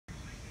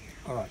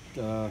Alright,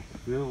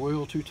 rear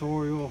wheel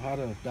tutorial, how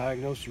to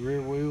diagnose the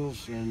rear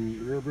wheels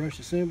and rear brush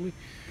assembly.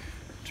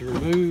 To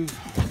remove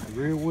the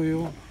rear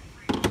wheel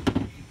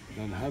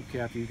and the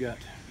hubcap, you've got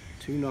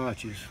two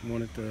notches,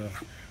 one at the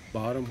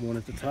bottom, one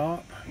at the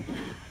top.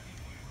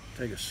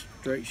 Take a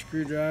straight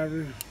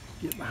screwdriver,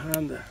 get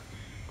behind the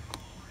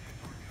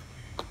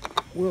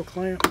wheel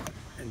clamp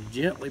and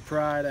gently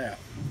pry it out.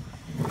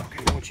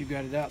 Okay, once you've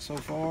got it out so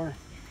far,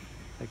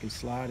 they can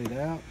slide it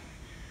out.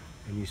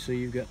 And you see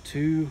you've got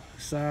two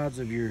sides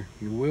of your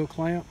wheel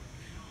clamp.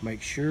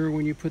 Make sure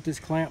when you put this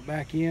clamp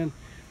back in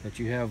that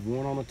you have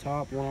one on the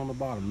top, one on the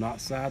bottom, not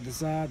side to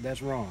side.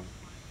 That's wrong.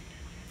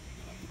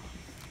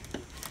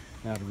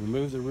 Now to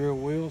remove the rear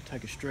wheel,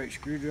 take a straight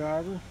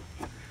screwdriver,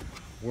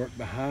 work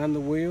behind the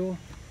wheel,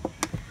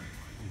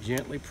 and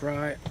gently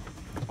pry it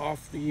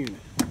off the unit.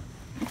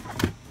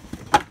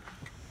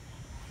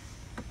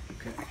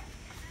 Okay.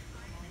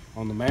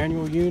 On the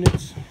manual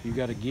units, you've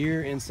got a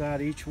gear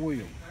inside each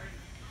wheel.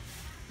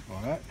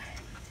 Alright,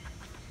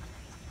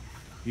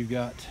 you've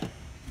got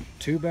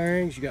two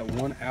bearings. You got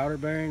one outer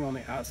bearing on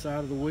the outside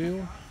of the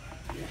wheel,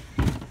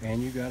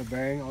 and you've got a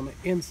bearing on the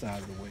inside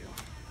of the wheel.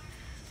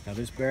 Now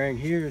this bearing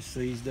here is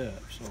seized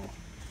up, so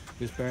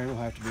this bearing will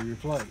have to be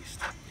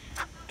replaced.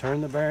 Turn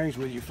the bearings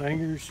with your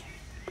fingers.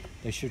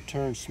 They should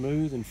turn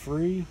smooth and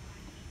free.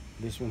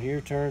 This one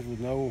here turns with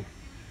no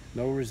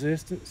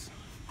resistance.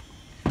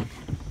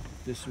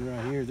 This one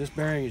right here, this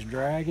bearing is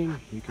dragging.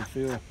 You can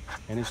feel,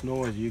 and it's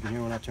noisy. You can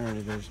hear when I turn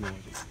it, it's noisy.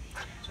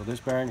 So this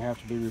bearing has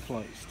to be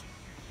replaced.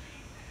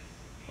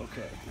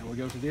 Okay, now we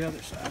go to the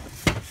other side.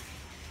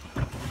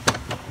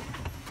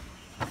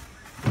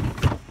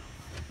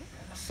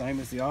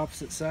 Same as the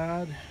opposite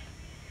side.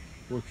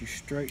 Work your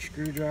straight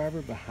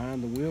screwdriver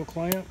behind the wheel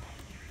clamp.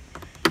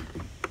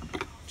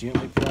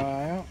 Gently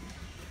pry out.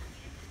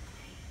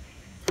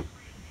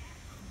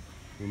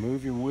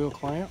 Remove your wheel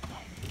clamp.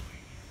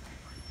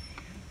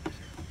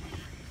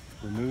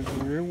 Remove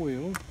the rear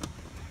wheel.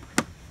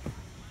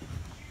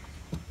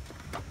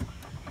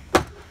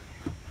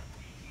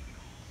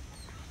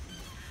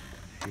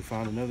 You'll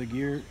find another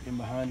gear in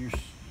behind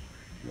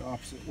your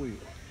opposite wheel.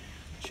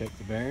 Check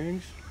the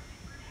bearings.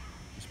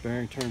 This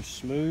bearing turns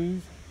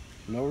smooth,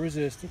 no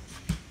resistance.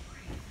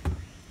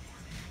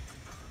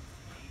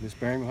 This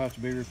bearing will have to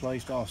be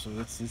replaced also.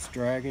 It's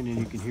dragging, and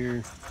you can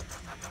hear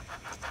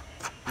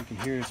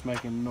it's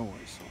making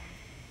noise.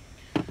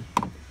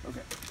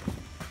 Okay.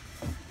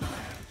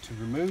 To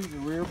remove the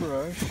rear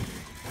brush,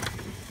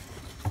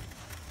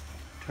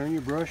 turn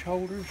your brush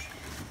holders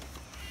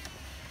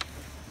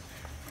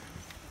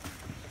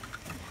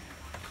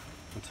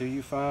until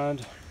you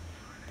find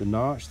the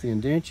notch, the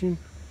indentation.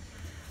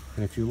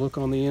 And if you look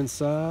on the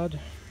inside,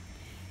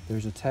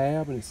 there's a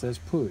tab and it says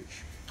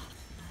push.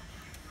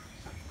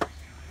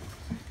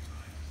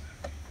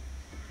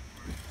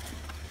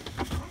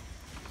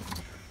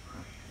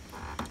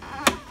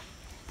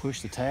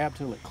 Push the tab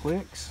till it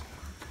clicks,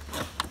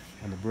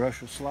 and the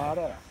brush will slide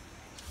out.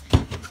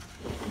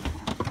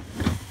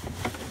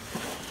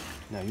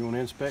 Now you want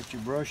to inspect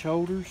your brush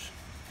holders.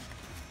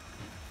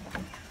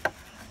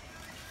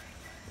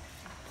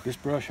 This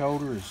brush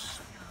holder is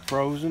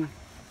frozen.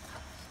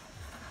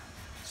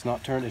 It's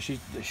not turned. It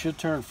should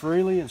turn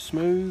freely and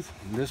smooth,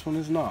 and this one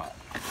is not.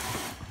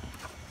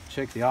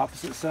 Check the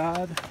opposite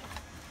side.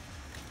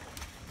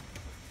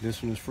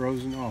 This one is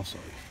frozen also.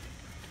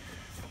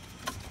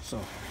 So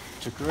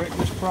to correct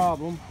this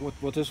problem,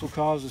 what this will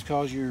cause is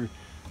your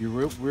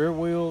rear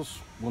wheels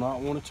will not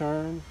want to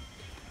turn,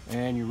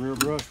 and your rear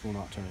brush will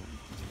not turn.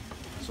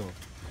 So